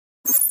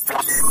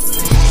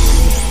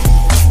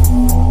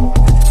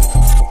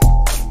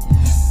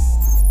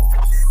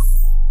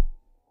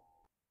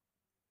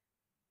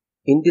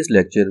In this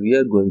lecture, we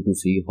are going to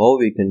see how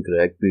we can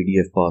crack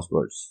PDF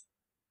passwords.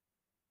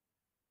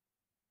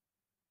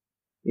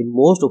 In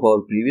most of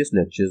our previous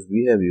lectures,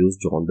 we have used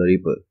John the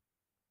Ripper.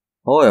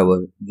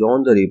 However,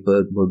 John the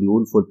Ripper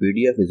module for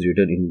PDF is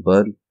written in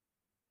Perl,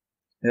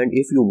 and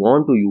if you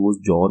want to use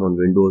John on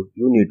Windows,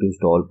 you need to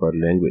install Perl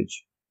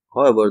language.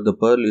 However, the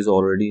Perl is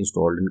already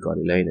installed in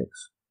Kali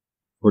Linux.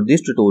 For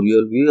this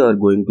tutorial, we are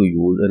going to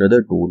use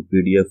another tool,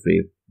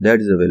 Pdfrip, that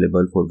is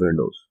available for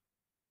Windows.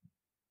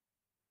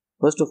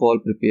 First of all,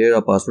 prepare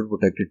a password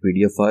protected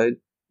PDF file.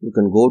 You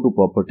can go to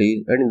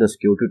Properties and in the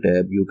Security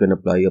tab, you can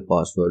apply a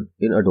password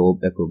in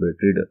Adobe Acrobat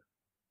Reader.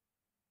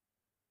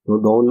 Now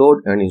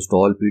download and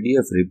install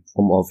Pdfrip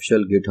from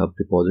official GitHub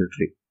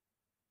repository.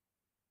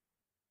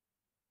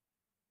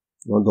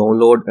 Now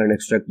download and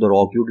extract the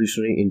raw code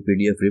dictionary in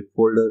Pdfrip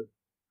folder.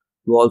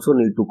 You also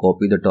need to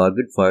copy the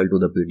target file to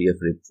the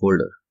Pdfrip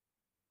folder.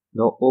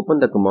 Now open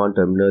the command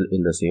terminal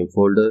in the same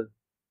folder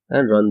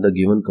and run the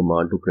given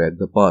command to crack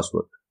the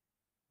password.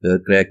 Here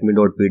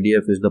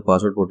crackme.pdf is the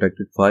password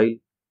protected file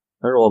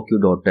and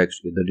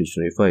rawq.txt is the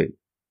dictionary file.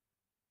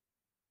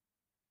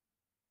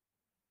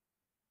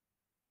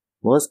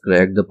 Once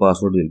cracked, the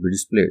password will be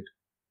displayed.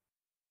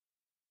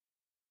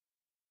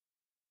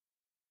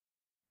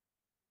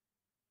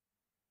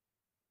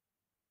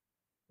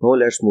 Now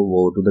let's move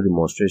over to the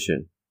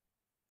demonstration.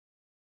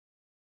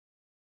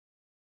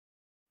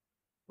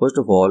 First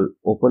of all,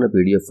 open a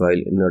PDF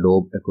file in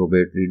Adobe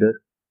Acrobat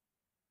Reader.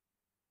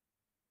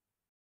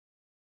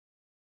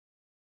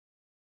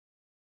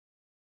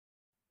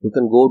 You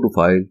can go to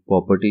File,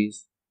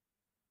 Properties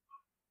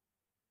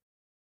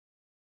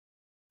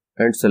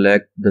and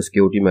select the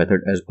security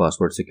method as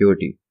password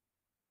security.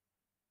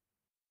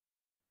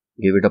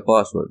 Give it a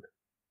password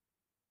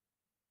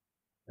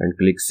and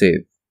click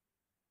Save.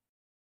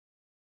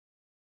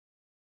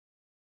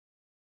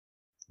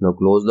 Now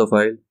close the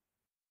file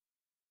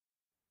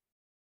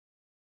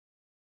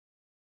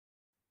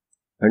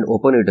and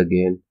open it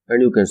again,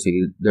 and you can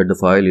see that the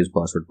file is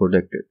password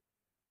protected.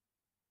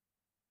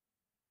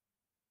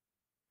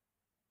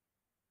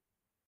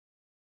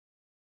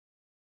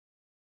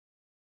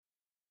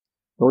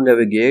 Now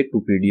navigate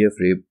to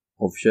Pdfrip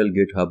official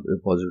GitHub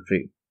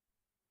repository.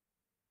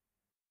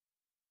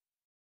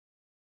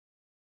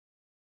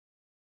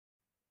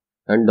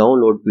 And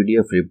download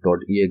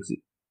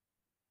pdfrip.exe.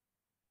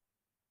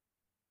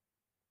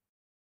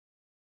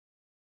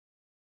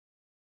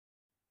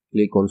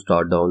 Click on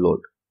Start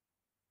Download.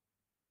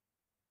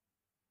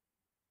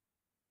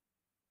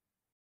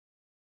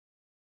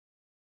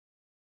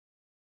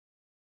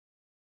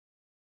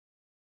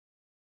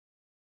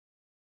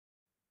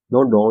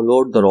 Now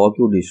download the raw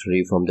code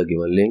dictionary from the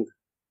given link.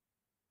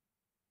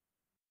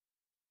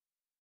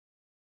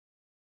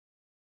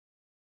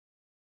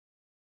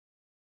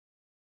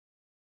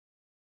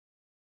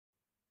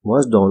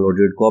 Once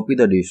downloaded, copy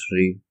the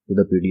dictionary to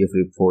the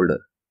Pdfrip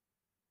folder.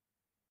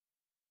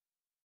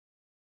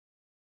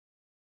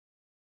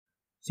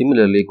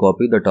 Similarly,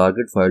 copy the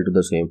target file to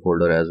the same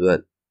folder as well.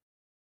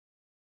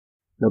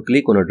 Now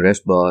click on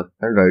address bar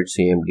and write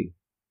cmd.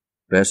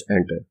 Press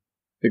enter.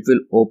 It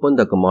will open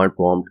the command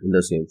prompt in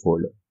the same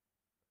folder.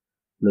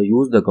 Now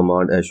use the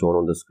command as shown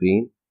on the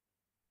screen.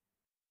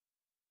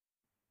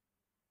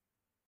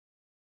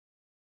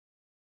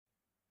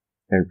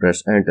 And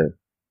press enter.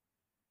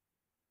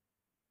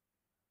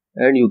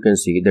 And you can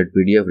see that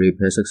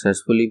Pdfrip has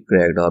successfully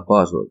cracked our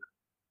password.